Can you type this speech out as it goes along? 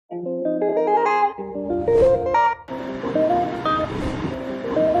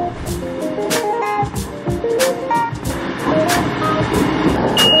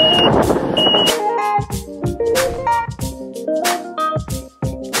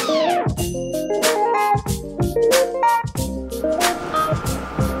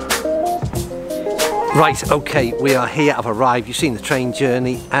Right, okay, we are here, I've arrived. You've seen the train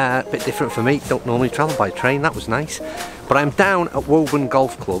journey, a bit different for me, don't normally travel by train, that was nice. But I'm down at Woburn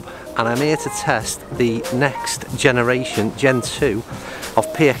Golf Club and I'm here to test the next generation, Gen 2,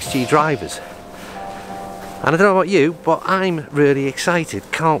 of PXG drivers. And I don't know about you, but I'm really excited,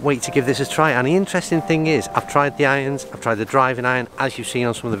 can't wait to give this a try. And the interesting thing is, I've tried the irons, I've tried the driving iron, as you've seen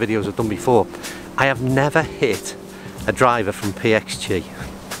on some of the videos I've done before. I have never hit a driver from PXG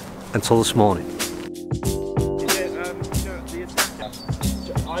until this morning.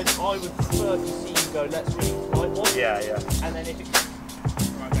 I would prefer to see you go, let's read the right one. Yeah. And then if it's...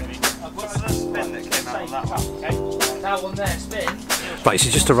 Right, baby. What's the spin that came out on that one? Okay. That one there, spin. Right, so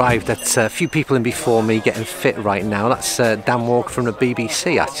just arrived at a few people in before me getting fit right now. That's Dan Walker from the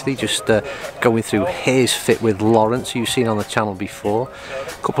BBC actually, just going through his fit with Lawrence, who you've seen on the channel before.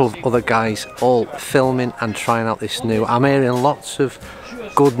 A couple of other guys all filming and trying out this new. I'm hearing lots of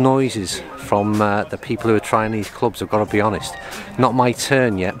good noises from the people who are trying these clubs, I've got to be honest. Not my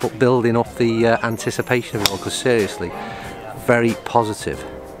turn yet, but building up the anticipation of it all, because seriously, very positive.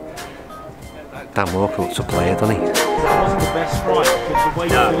 Dan Walker looks a player, doesn't he? That wasn't the best strike, because the way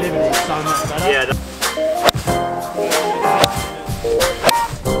you delivered it is so much better. Yeah.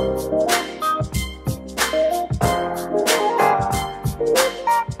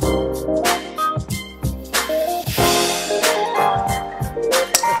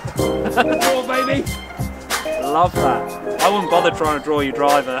 Draw, baby. Love that. I wouldn't bother trying to draw your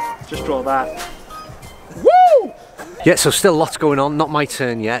driver, just draw that. Woo! Yeah, so still lots going on, not my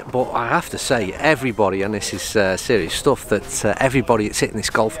turn yet, but I have to say, everybody, and this is serious stuff, that everybody that's hitting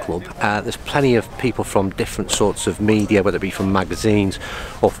this golf club, there's plenty of people from different sorts of media, whether it be from magazines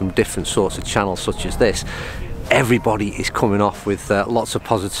or from different sorts of channels such as this. Everybody is coming off with lots of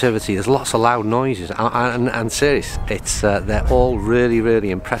positivity. There's lots of loud noises, and serious, it's they're all really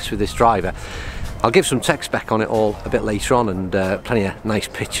impressed with this driver. I'll give some tech spec on it all a bit later on, and plenty of nice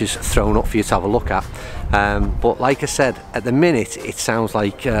pictures thrown up for you to have a look at. But like I said, at the minute it sounds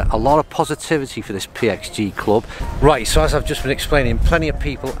like a lot of positivity for this PXG club. Right, so as I've just been explaining, plenty of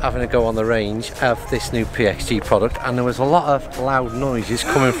people having a go on the range of this new PXG product, and there was a lot of loud noises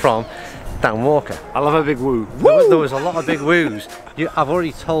coming from Dan Walker. I love a big woo. There was a lot of big woos. I've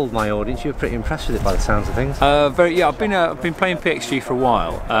already told my audience you were pretty impressed with it by the sounds of things. Yeah, I've been playing PXG for a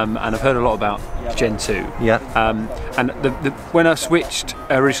while, and I've heard a lot about Gen 2. Yeah. And when I switched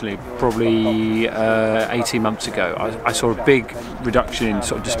originally, probably 18 months ago, I saw a big reduction in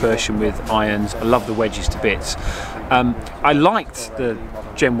sort of dispersion with irons. I love the wedges to bits. I liked the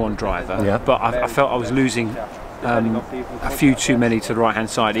Gen 1 driver, yeah, but I felt I was losing a few too many to the right hand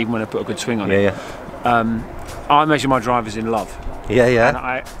side, even when I put a good swing on it. I measure my drivers in love.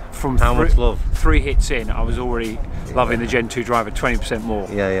 And from how much love? 3 hits in, I was already loving the Gen 2 driver 20% more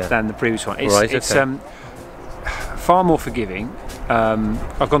than the previous one. It's far more forgiving.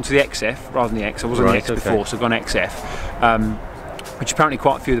 I've gone to the XF rather than the X. I was on the X before, so I've gone XF. Which apparently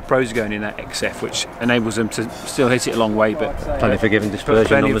quite a few of the pros are going in that XF, which enables them to still hit it a long way, but plenty forgiving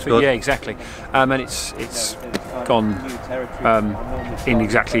dispersion numbers good. Yeah, exactly. And it's gone in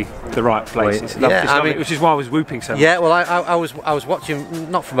exactly the right place. It's lovely, I mean, which is why I was whooping so much. Yeah, well, I was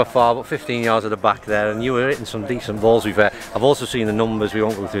watching, not from afar, but 15 yards at the back there, and you were hitting some decent balls. I've also seen the numbers. We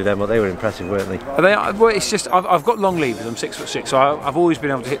won't go through them, but they were impressive, weren't they? Well, it's just I've got long levers. I'm 6'6", so I've always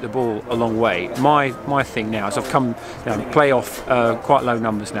been able to hit the ball a long way. My thing now is I've come play off quite low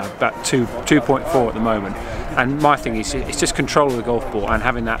numbers now, about 2.4 at the moment. And my thing is, it's just control of the golf ball and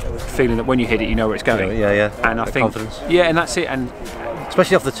having that feeling that when you hit it, you know where it's going. Yeah. And I think, confidence. Yeah, and that's it. And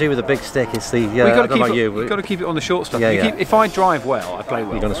especially off the tee with a big stick, it's the. You've got to keep it on the short stuff. If I drive well, I play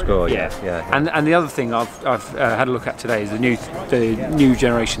well. You're going to score. Yeah. And the other thing I've had a look at today is the new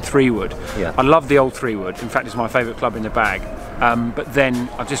generation 3 wood. Yeah. I love the old 3 wood. In fact, it's my favourite club in the bag. But then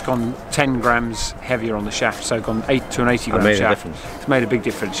I've just gone 10 grams heavier on the shaft, so gone to an 80 gram shaft. It's made a big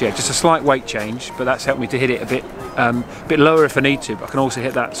difference. Yeah, just a slight weight change, but that's helped me to hit it a bit lower if I need to. But I can also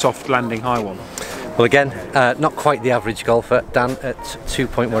hit that soft landing high one. Well, again, not quite the average golfer. Dan at 2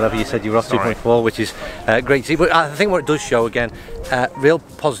 point whatever you said you were off, 2.4, which is great to see. But I think what it does show, again, real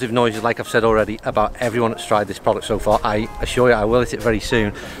positive noises, like I've said already, about everyone that's tried this product so far. I assure you I will hit it very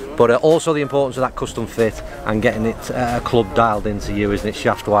soon. But also the importance of that custom fit and getting it club dialed into you, isn't it,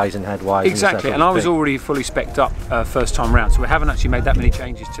 shaft-wise and head-wise? Exactly, and I was already fully specced up first time round, so we haven't actually made that many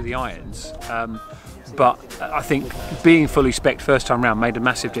changes to the irons. But I think being fully specced first time round made a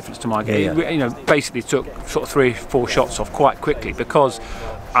massive difference to my game. You know, basically took sort of 3 or 4 shots off quite quickly because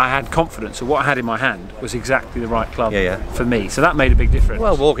I had confidence that what I had in my hand was exactly the right club for me. So that made a big difference.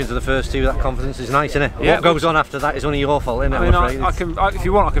 Well, walking to the first two with that confidence is nice, isn't it? Yeah, what goes on after that is only your fault, isn't it? I mean, if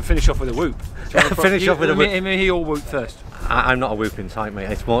you want, I can finish off with a whoop. Finish off with a whoop. He all whoop first. I'm not a whooping type, mate.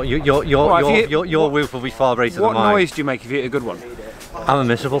 It's more your whoop will be far greater than mine. What noise do you make if you hit a good one? I'm a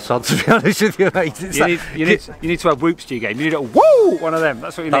miserable sod, to be honest with you, mate. You need to have whoops to your game. You need a woo, one of them.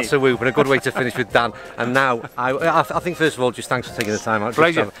 That's what you need. That's a whoop, and a good way to finish with Dan. And now, I think first of all, just thanks for taking the time out.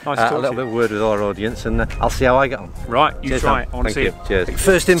 Pleasure. Nice to talk a little bit of word with our audience, and I'll see how I get on. Right, you try it. I want to see it. Cheers.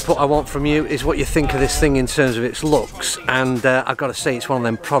 First input I want from you is what you think of this thing in terms of its looks, and I've got to say it's one of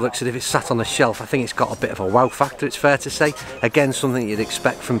them products that if it's sat on the shelf, I think it's got a bit of a wow factor. It's fair to say. Again, something you'd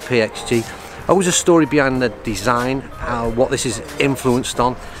expect from PXG. Always a story behind the design, what this is influenced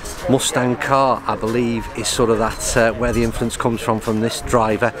on. Mustang car, I believe, is sort of that where the influence comes from this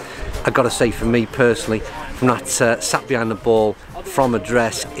driver. I've got to say, for me personally, from that sat behind the ball from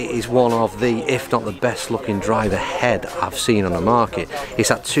address, it is one of the, if not the best looking driver head I've seen on the market. It's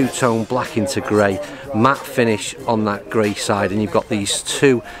that two-tone black into grey, matte finish on that grey side, and you've got these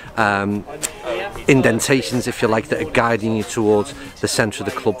two indentations, if you like, that are guiding you towards the centre of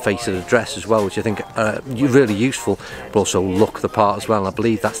the club face of the dress as well, which I think are really useful, but also look the part as well. I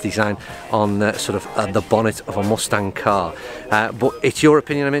believe that's designed on sort of the bonnet of a Mustang car. But it's your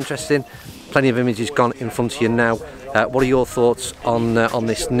opinion I'm interested in. Plenty of images gone in front of you now. What are your thoughts on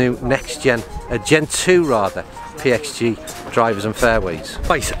this new next gen, Gen 2 rather, PXG drivers and fairways?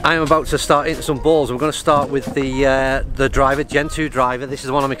 Right, I am about to start into some balls. We're going to start with the driver, Gen 2 driver. This is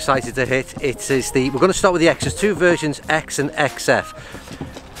the one I'm excited to hit. We're going to start with the X. There's two versions, X and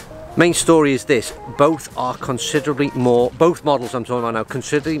XF. Main story is this: both are considerably more, both models I'm talking about now,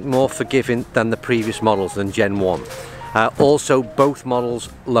 considerably more forgiving than the previous models, than Gen 1. Also, both models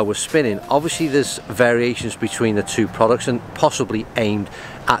lower spinning. Obviously there's variations between the two products and possibly aimed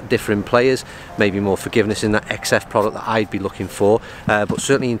at different players, maybe more forgiveness in that XF product that I'd be looking for, but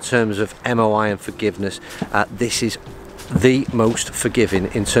certainly in terms of MOI and forgiveness, this is the most forgiving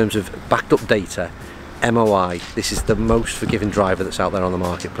in terms of backed up data. MOI, this is the most forgiving driver that's out there on the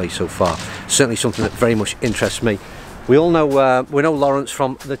marketplace so far. Certainly something that very much interests me. We all know, we know Lawrence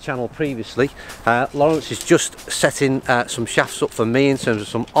from the channel previously. Lawrence is just setting some shafts up for me in terms of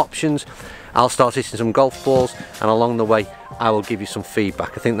some options. I'll start hitting some golf balls, and along the way I will give you some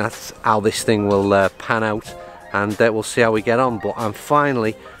feedback. I think that's how this thing will pan out, and we'll see how we get on. But I'm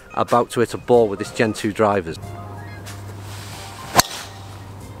finally about to hit a ball with this Gen 2 drivers.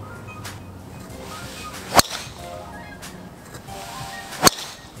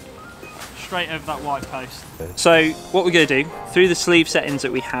 Straight over that white post. So what we're going to do, through the sleeve settings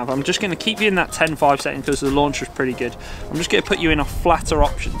that we have, I'm just going to keep you in that 10.5 setting because the launcher is pretty good. I'm just going to put you in a flatter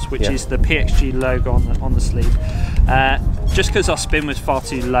options, which is the PXG logo on the sleeve. Just because our spin was far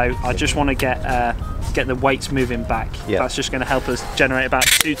too low, I just want to get the weights moving back. That's just going to help us generate about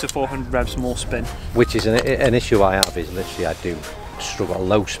 200 to 400 revs more spin. Which is an issue I have, is literally I do struggle.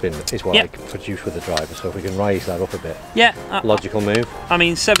 Low spin is what I can produce with the driver, so if we can raise that up a bit, logical move. I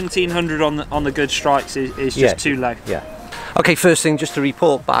mean, 1700 on the good strikes is just too low. Okay, first thing, just to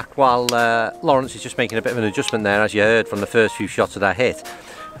report back while Lawrence is just making a bit of an adjustment there, as you heard from the first few shots that I hit.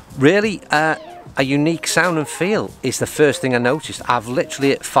 Really a unique sound and feel is the first thing I noticed. I've literally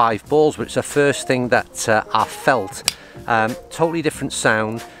hit 5 balls, but it's the first thing that I felt. Totally different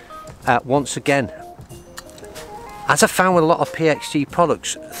sound. Once again, as I found with a lot of PXG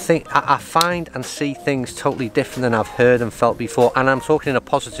products, I find and see things totally different than I've heard and felt before, and I'm talking in a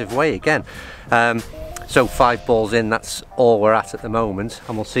positive way again. So 5 balls in, that's all we're at the moment,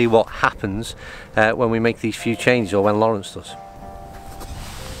 and we'll see what happens when we make these few changes, or when Lawrence does.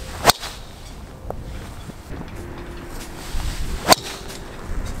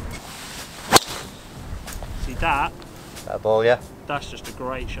 See that? That ball, yeah? That's just a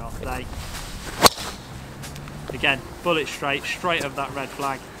great shot today. Again, bullet straight over that red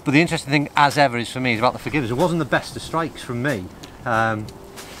flag. But the interesting thing, as ever, is for me, is about the forgiveness. It wasn't the best of strikes from me,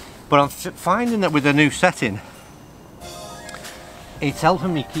 but I'm finding that with the new setting, it's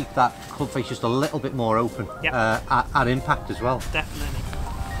helping me keep that club face just a little bit more open at impact as well. Definitely.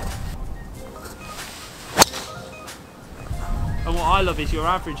 And what I love is your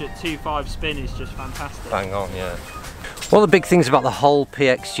average at 2.5 spin is just fantastic. Bang on, yeah. One of the big things about the whole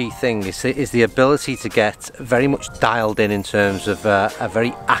PXG thing is the ability to get very much dialed in terms of a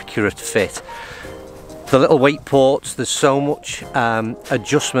very accurate fit. The little weight ports, there's so much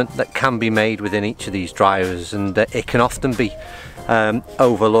adjustment that can be made within each of these drivers, and it can often be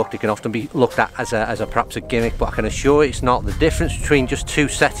overlooked. It can often be looked at as perhaps a gimmick, but I can assure you it's not. The difference between just 2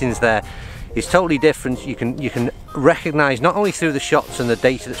 settings there is totally different. You can recognise not only through the shots and the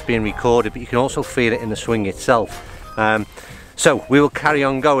data that's being recorded, but you can also feel it in the swing itself. So we will carry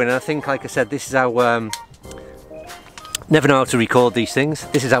on going, and I think, like I said, this is how never know how to record these things.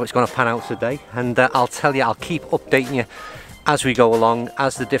 This is how it's going to pan out today, and I'll tell you, I'll keep updating you as we go along,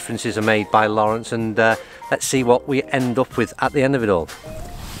 as the differences are made by Lawrence, and let's see what we end up with at the end of it all.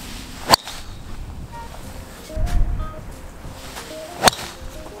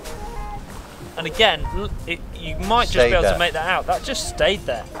 And again, you might just be able to make that out. That just stayed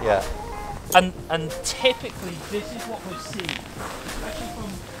there. Yeah. And typically this is what we've seen, especially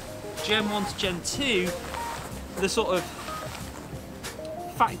from Gen 1 to Gen 2, the sort of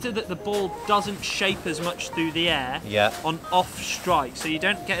factor that the ball doesn't shape as much through the air on off strike, so you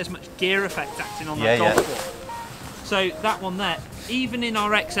don't get as much gear effect acting on that golf ball. So that one there, even in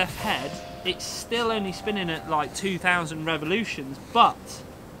our XF head, it's still only spinning at like 2,000 revolutions, but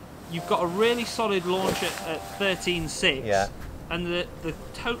you've got a really solid launch at 13.6, and the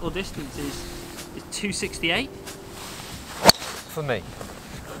total distance is 268 for me,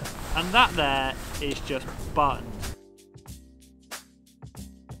 and that there is just buttoned.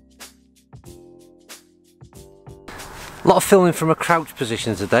 A lot of filming from a crouch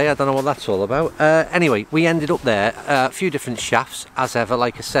position today. I don't know what that's all about. Anyway, we ended up there, a few different shafts as ever,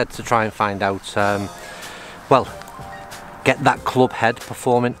 like I said, to try and find out well, get that club head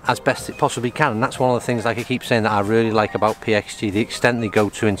performing as best it possibly can, and that's one of the things, like I keep saying, that I really like about PXG, the extent they go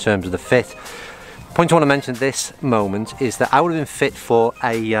to in terms of the fit. Point I want to mention at this moment is that I would have been fit for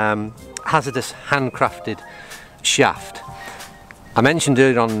a hazardous handcrafted shaft. I mentioned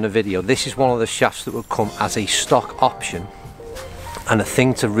earlier on in the video, this is one of the shafts that would come as a stock option, and a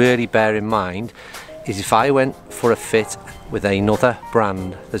thing to really bear in mind is if I went for a fit with another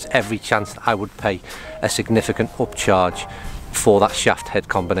brand, there's every chance that I would pay a significant upcharge for that shaft head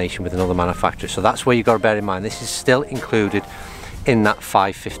combination with another manufacturer. So that's where you've got to bear in mind, this is still included in that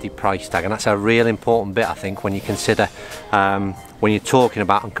 $550 price tag, and that's a real important bit, I think, when you consider when you're talking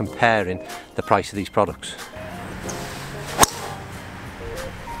about and comparing the price of these products.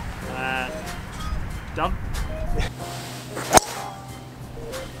 Done.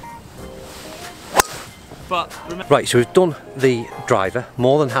 Right, so we've done the driver,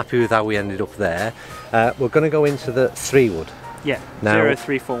 more than happy with how we ended up there. We're going to go into the 3-wood. Yeah, now,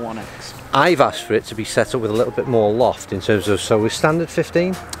 0341X. I've asked for it to be set up with a little bit more loft in terms of, so we're standard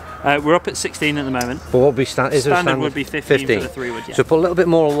 15? We're up at 16 at the moment. But what would be standard would be 15 for the 3-wood, yeah. So put a little bit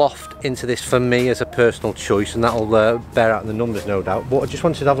more loft into this for me as a personal choice, and that'll bear out in the numbers, no doubt. But I just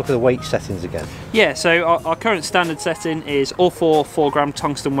wanted to have a look at the weight settings again. Yeah, so our current standard setting is all 4 gram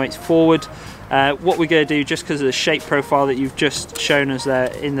tungsten weights forward. What we're going to do, just because of the shape profile that you've just shown us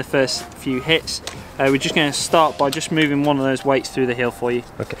there in the first few hits, we're just going to start by just moving one of those weights through the heel for you.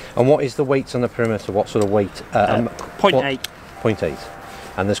 Okay, and what is the weights on the perimeter? What sort of weight? 0.8. 0.8.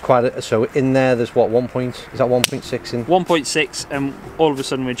 And there's quite a, so in there there's what, is that 1.6 in? 1.6, and all of a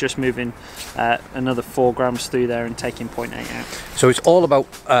sudden we're just moving another 4 grams through there and taking 0.8 out. So it's all about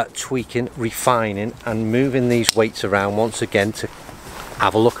tweaking, refining and moving these weights around once again to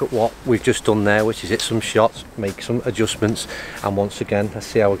have a look at what we've just done there, which is hit some shots, make some adjustments, and once again let's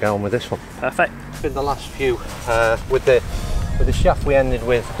see how we're going with this one. Perfect. It's been the last few with the shaft we ended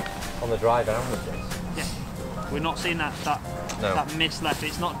with on the driver, haven't we? Yeah, we're not seeing that miss left.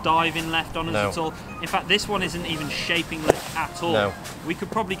 It's not diving left on us at all. In fact, this one isn't even shaping left at all. No. We could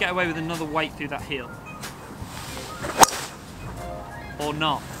probably get away with another weight through that heel. Or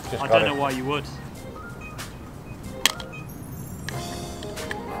not. I don't know why you would.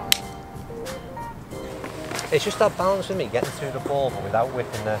 It's just that balance with me, getting through the ball but without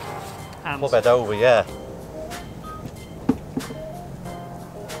whipping the club head over, yeah.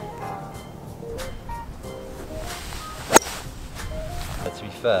 But to be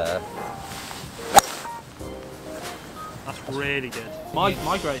fair, that's really good.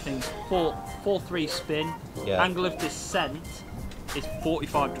 My great thing is 4-3 spin, angle of descent is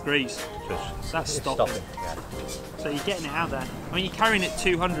 45 degrees. So that's stopping. Yeah. So you're getting it out there. I mean, you're carrying it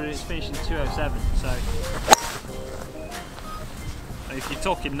 200 and it's finishing 207, so if you're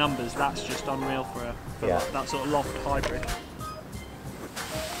talking numbers, that's just unreal for that sort of loft hybrid.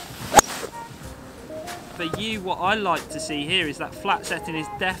 For you, what I like to see here is that flat setting is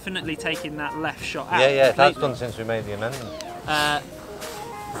definitely taking that left shot out. Yeah, that's done since we made the amendment.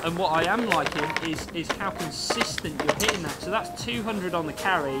 And what I am liking is how consistent you're hitting that. So that's 200 on the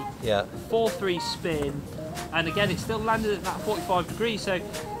carry, 4-3 spin, and again it's still landed at that 45 degrees. So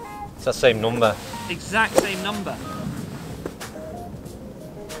it's that same number. Exact same number.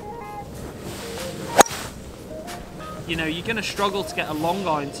 you know, you're going to struggle to get a long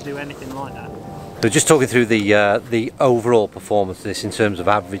iron to do anything like that. So just talking through the overall performance of this in terms of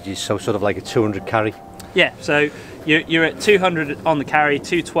averages, so sort of like a 200 carry. Yeah, so you're at 200 on the carry,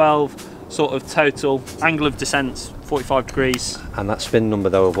 212 sort of total, angle of descent 45 degrees. And that spin number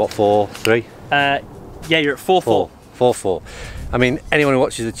though of what, 4.3? Yeah, you're at 4.4. 4.4. I mean, anyone who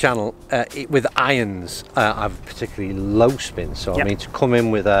watches the channel, with irons, I have particularly low spin, so I mean to come in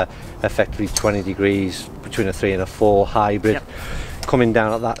with effectively 20 degrees, between a 3 and a 4 hybrid, coming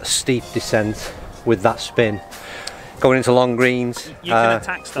down at that steep descent with that spin, going into long greens, you can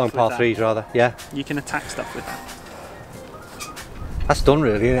attack stuff long with par that. threes rather, yeah. You can attack stuff with that. That's done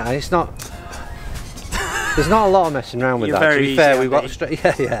really, isn't it? It's not. There's not a lot of messing around with that. To be fair, we've got straight.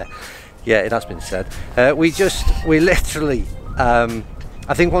 Yeah. It has been said. We literally.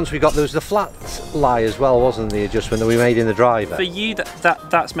 I think once we got, there was the flat lie as well, wasn't the adjustment that we made in the driver? For you,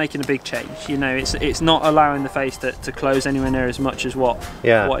 that's making a big change. You know, it's not allowing the face to close anywhere near as much as what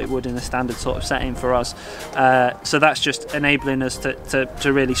it would in a standard sort of setting for us. So that's just enabling us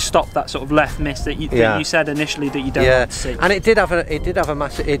to really stop that sort of left miss that you said initially that you don't want to see. And it did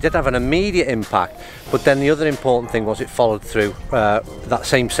have an immediate impact. But then the other important thing was it followed through. That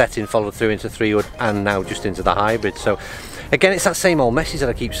same setting followed through into 3-wood and now just into the hybrid. So. Again, it's that same old message that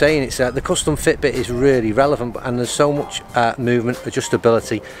I keep saying. It's the custom fit bit is really relevant, and there's so much movement,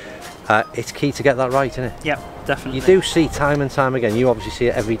 adjustability. It's key to get that right, isn't it? Yeah, definitely. You do see time and time again. You obviously see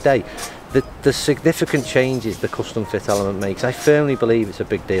it every day. The significant changes the custom fit element makes. I firmly believe it's a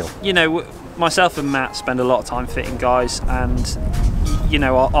big deal. You know, myself and Matt spend a lot of time fitting guys, and you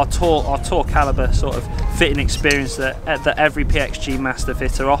know, our tour caliber sort of fitting experience that every PXG master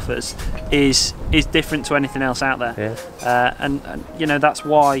fitter offers is different to anything else out there. Yeah. And you know, that's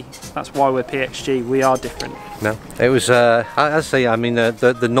why we're PXG. We are different. No, it was. I say, I mean,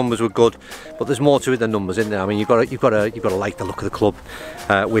 the numbers were good, but there's more to it than numbers, isn't there? I mean, you've got to like the look of the club,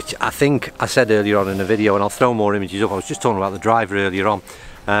 which I think I said earlier on in the video, and I'll throw more images up. I was just talking about the driver earlier on.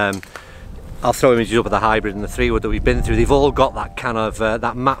 I'll throw images up of the hybrid and the 3-wood that we've been through. They've all got that kind of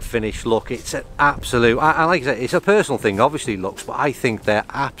that matte finish look. It's an absolute. I like I said, it's a personal thing, obviously looks, but I think they're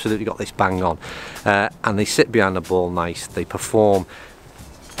absolutely got this bang on, and they sit behind the ball nice. They perform.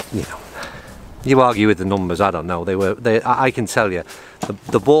 You know, you argue with the numbers. I don't know. I can tell you,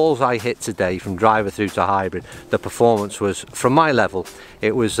 the balls I hit today from driver through to hybrid, the performance was, from my level,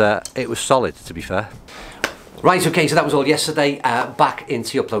 it was solid. To be fair. Right, okay, so that was all yesterday. Back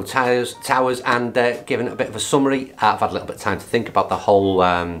into Upload Towers and giving a bit of a summary. I've had a little bit of time to think about the whole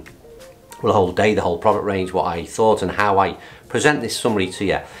day, the whole product range, what I thought and how I present this summary to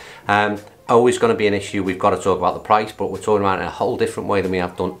you. Always going to be an issue, we've got to talk about the price, but we're talking about it in a whole different way than we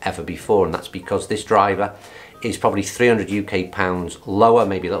have done ever before, and that's because this driver is probably 300 UK pounds lower,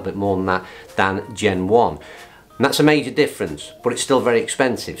 maybe a little bit more than that, than Gen 1. And that's a major difference, but it's still very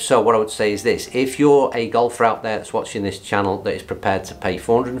expensive. So what I would say is this: if you're a golfer out there that's watching this channel that is prepared to pay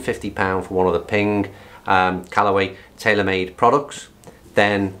 £450 for one of the Ping Callaway TaylorMade products,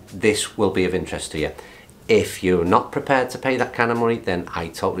 then this will be of interest to you. If you're not prepared to pay that kind of money, then I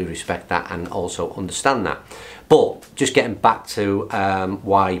totally respect that and also understand that. But just getting back to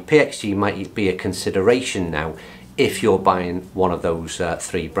why PXG might be a consideration now if you're buying one of those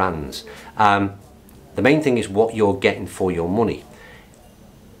 3 brands. The main thing is what you're getting for your money,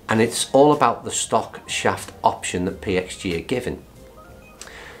 and it's all about the stock shaft option that PXG are giving.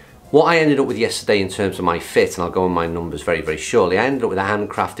 What I ended up with yesterday in terms of my fit, and I'll go on my numbers very, very shortly, I ended up with a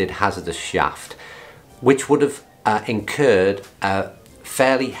handcrafted hazardous shaft, which would have incurred a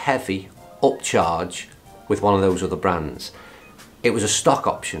fairly heavy upcharge with one of those other brands. It was a stock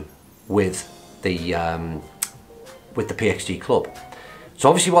option with the PXG club. So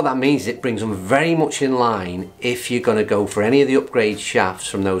obviously what that means is it brings them very much in line. If you're going to go for any of the upgrade shafts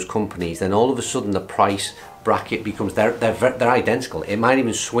from those companies, then all of a sudden the price bracket becomes, they're identical. It might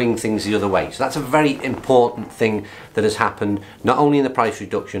even swing things the other way. So that's a very important thing that has happened, not only in the price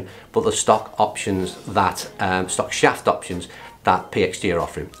reduction, but the stock options that, stock shaft options that PXG are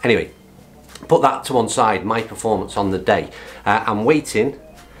offering. Anyway, put that to one side, my performance on the day. I'm waiting,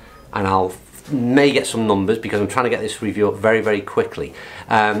 and I'll may get some numbers because I'm trying to get this review up very, very quickly.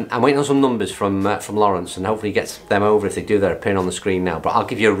 I'm waiting on some numbers from Lawrence, and hopefully he gets them over if they do. They're appearing on the screen now, but I'll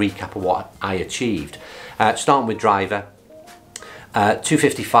give you a recap of what I achieved. Starting with driver,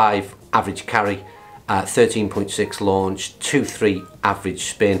 255 average carry, 13.6 launch, 2.3 average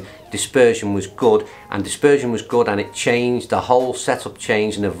spin. Dispersion was good, and it changed. The whole setup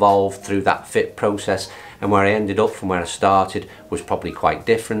changed and evolved through that fit process, and where I ended up from where I started was probably quite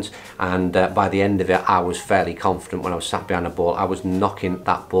different. And by the end of it, I was fairly confident when I was sat behind the ball. I was knocking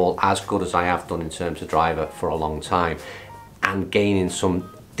that ball as good as I have done in terms of driver for a long time, and gaining some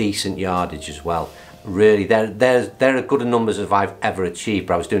decent yardage as well. Really, they're as good a numbers as I've ever achieved,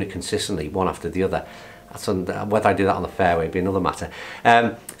 but I was doing it consistently, one after the other. Whether I do that on the fairway would be another matter.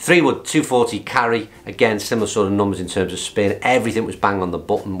 3-wood, 240 carry, again similar sort of numbers in terms of spin. Everything was bang on the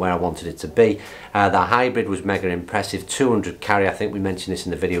button where I wanted it to be. The hybrid was mega impressive, 200 carry, I think we mentioned this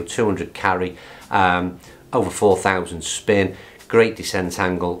in the video, 200 carry, over 4,000 spin, great descent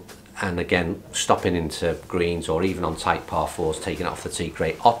angle, and again stopping into greens or even on tight par 4s, taking it off the tee,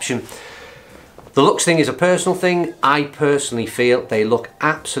 great option. The looks thing is a personal thing. I personally feel they look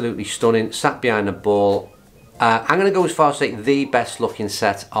absolutely stunning, sat behind the ball. I'm going to go as far as to say the best looking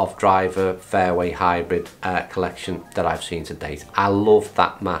set of driver fairway hybrid collection that I've seen to date. I love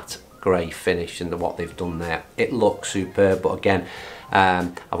that matte grey finish and what they've done there. It looks superb, but again,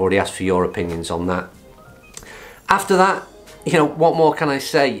 I've already asked for your opinions on that. After that, you know, what more can I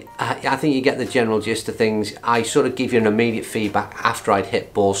say? I think you get the general gist of things. I sort of give you an immediate feedback after I'd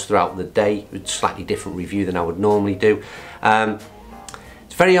hit balls throughout the day, with slightly different review than I would normally do.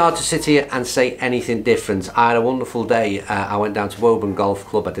 It's very hard to sit here and say anything different. I had a wonderful day. I went down to Woburn Golf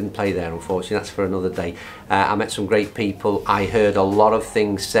Club. I didn't play there, unfortunately. That's for another day. I met some great people. I heard a lot of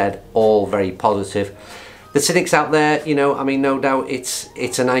things said, all very positive. The cynics out there, you know, I mean, no doubt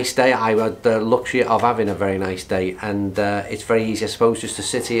it's a nice day. I had the luxury of having a very nice day, and it's very easy, I suppose, just to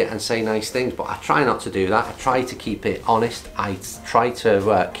sit here and say nice things, but I try not to do that. I try to keep it honest. I try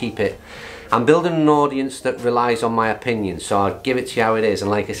to keep it... I'm building an audience that relies on my opinion, so I'll give it to you how it is.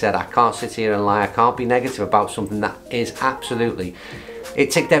 And like I said, I can't sit here and lie. I can't be negative about something that is absolutely...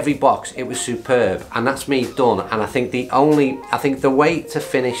 It ticked every box. It was superb, and that's me done. And I think the way to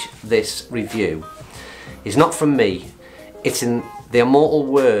finish this review is not from me, it's in the immortal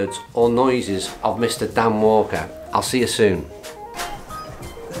words or noises of Mr. Dan Walker. I'll see you soon.